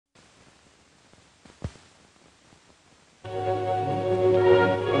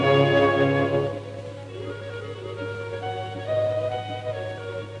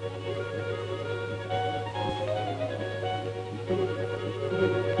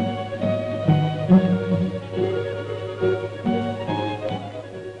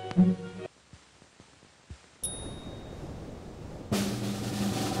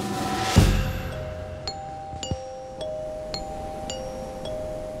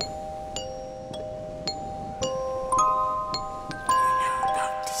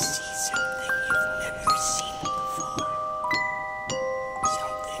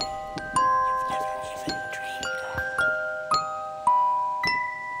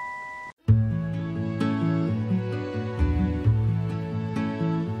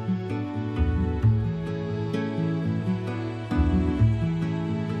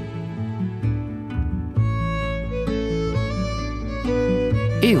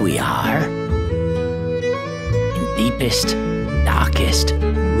Here we are, in deepest, darkest,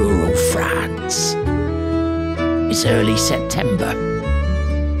 rural France. It's early September,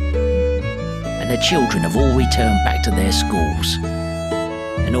 and the children have all returned back to their schools,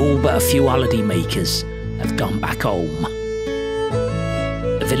 and all but a few holiday makers have gone back home.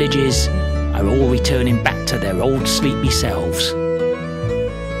 The villages are all returning back to their old sleepy selves.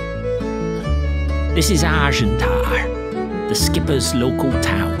 This is Argentar, the skipper's local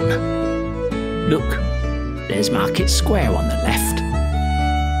town. Look, there's Market Square on the left.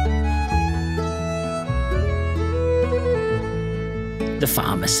 The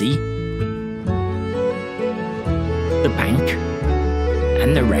pharmacy, the bank,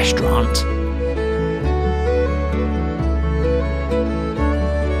 and the restaurant.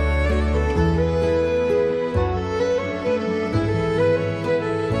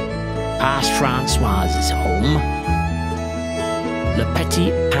 Past Francoise's home, Le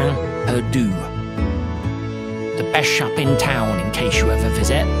Petit Pain Perdu, the best shop in town in case you ever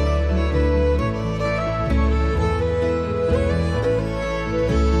visit.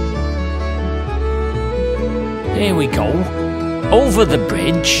 Here we go, over the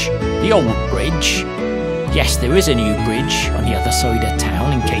bridge, the old bridge. Yes, there is a new bridge on the other side of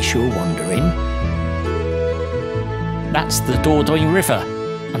town in case you were wondering. That's the Dordogne River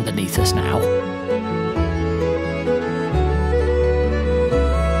underneath us now.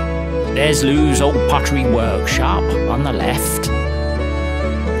 There's Lou's old pottery workshop on the left.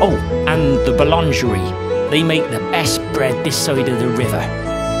 Oh, and the boulangerie. They make the best bread this side of the river.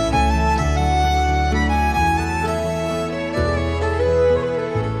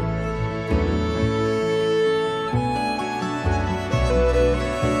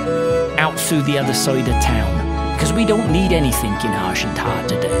 Out through the other side of town, because we don't need anything in Argentar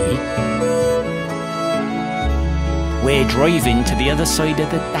today. We're driving to the other side of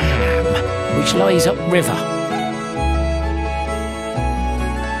the dam, which lies upriver.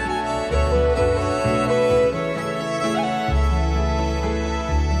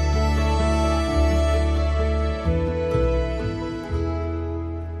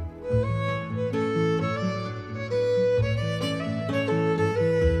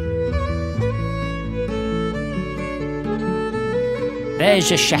 There's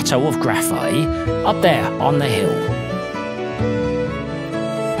the Chateau of Graphite, up there on the hill.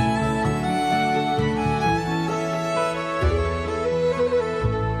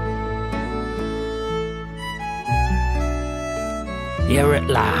 Here at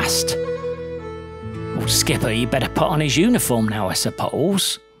last. Well, Skipper, you better put on his uniform now, I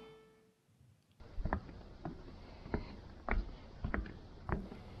suppose.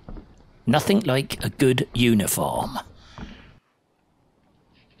 Nothing like a good uniform.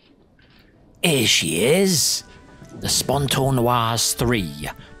 Here she is, the Spontonoise 3.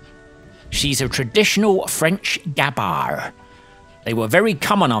 She's a traditional French gabare. They were very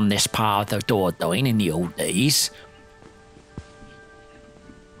common on this part of the Dordogne in the old days.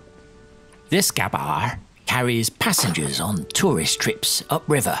 This gabare carries passengers on tourist trips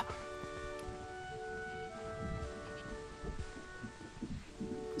upriver.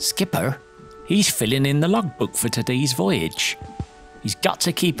 Skipper, he's filling in the logbook for today's voyage. He's got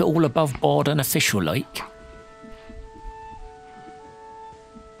to keep it all above board and official like.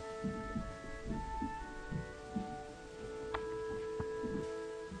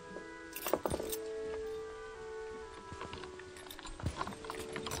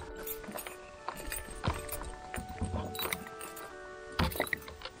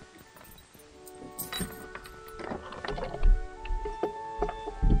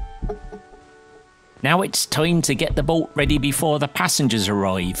 Now it's time to get the boat ready before the passengers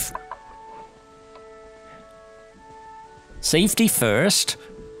arrive. Safety first.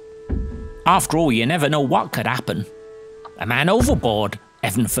 After all, you never know what could happen. A man overboard,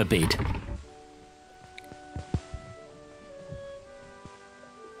 heaven forbid.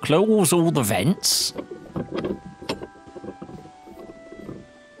 Close all the vents.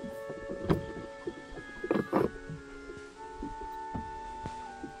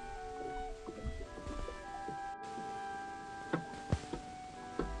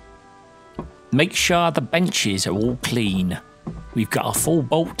 Make sure the benches are all clean. We've got a full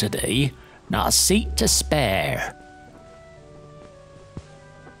boat today, not a seat to spare.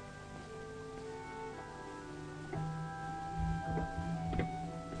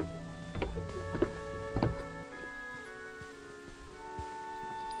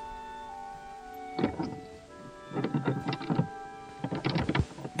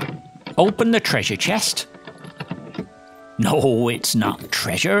 Open the treasure chest. No, it's not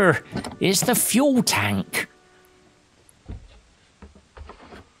treasure. It's the fuel tank.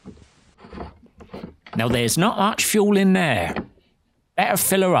 Now there's not much fuel in there. Better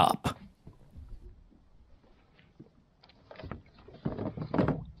fill her up.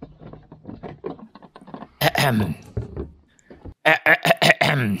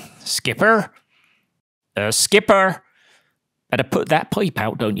 Skipper? Skipper! Better put that pipe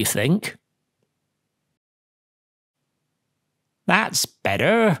out, don't you think? That's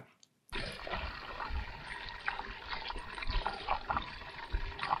better.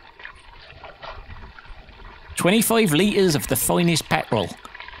 $25 litres of the finest petrol.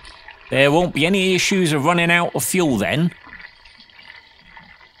 There won't be any issues of running out of fuel then.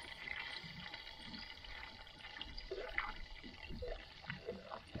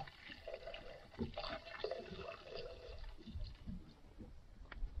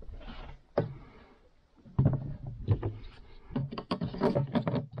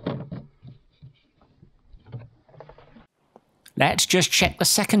 Let's just check the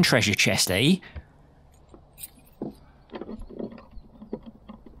second treasure chest, eh?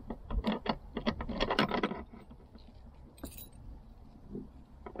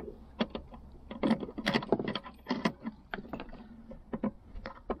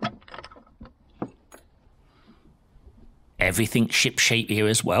 Everything's shipshape here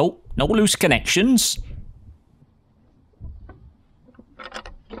as well. No loose connections.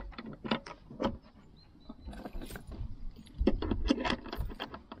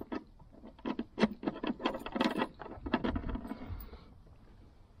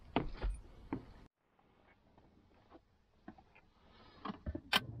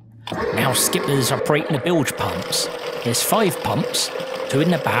 Now Skipper's operating the bilge pumps. There's 5 pumps, 2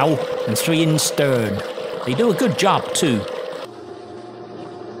 in the bow and 3 in stern. They do a good job too.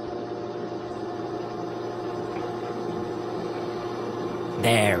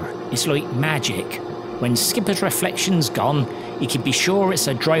 There, it's like magic. When Skipper's reflection's gone, you can be sure it's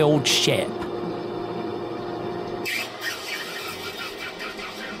a dry old ship.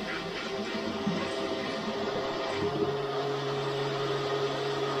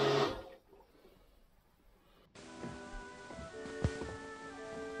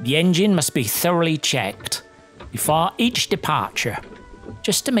 The engine must be thoroughly checked before each departure,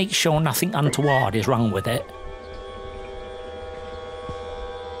 just to make sure nothing untoward is wrong with it.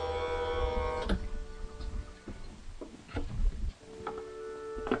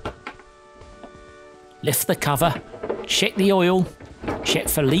 Lift the cover, check the oil, check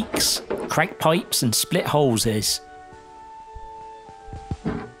for leaks, cracked pipes and split hoses.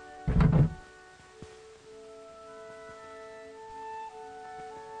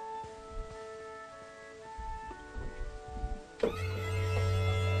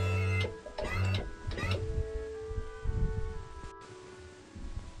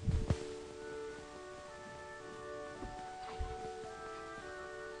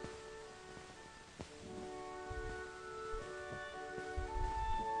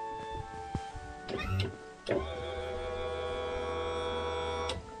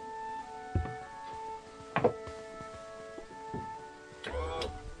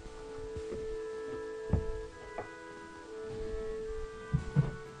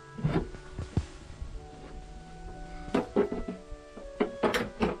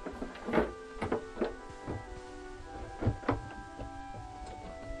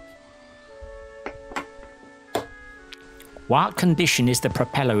 What condition is the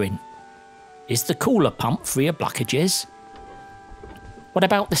propeller in? Is the cooler pump free of blockages? What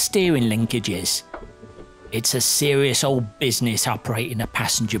about the steering linkages? It's a serious old business operating a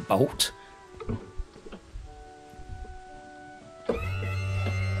passenger boat.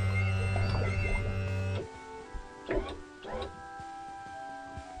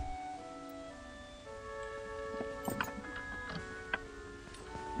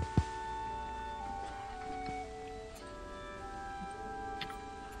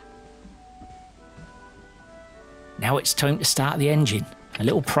 Now it's time to start the engine. A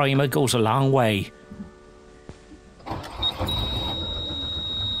little primer goes a long way.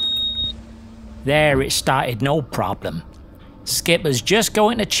 There, it started no problem. Skipper's just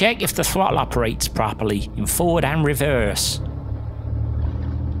going to check if the throttle operates properly in forward and reverse.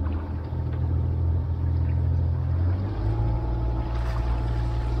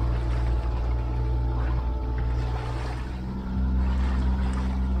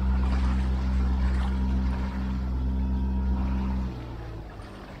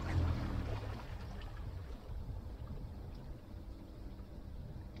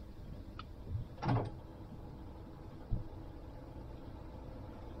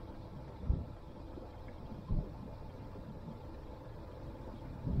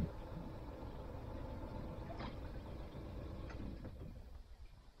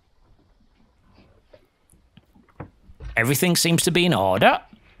 Everything seems to be in order.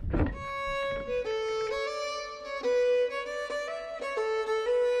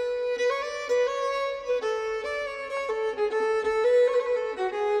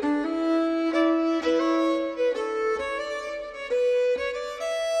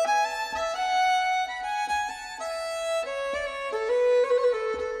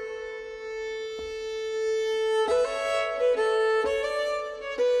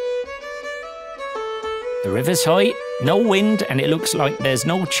 The river's high, no wind, and it looks like there's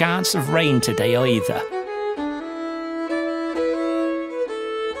no chance of rain today either.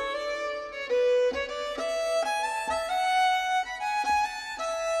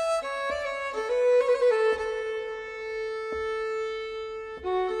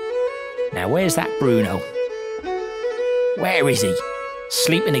 Now where's that Bruno? Where is he?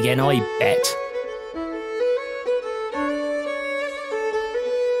 Sleeping again, I bet.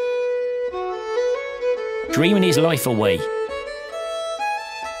 Dreaming his life away.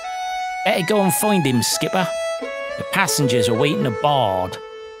 Better go and find him, skipper. The passengers are waiting aboard.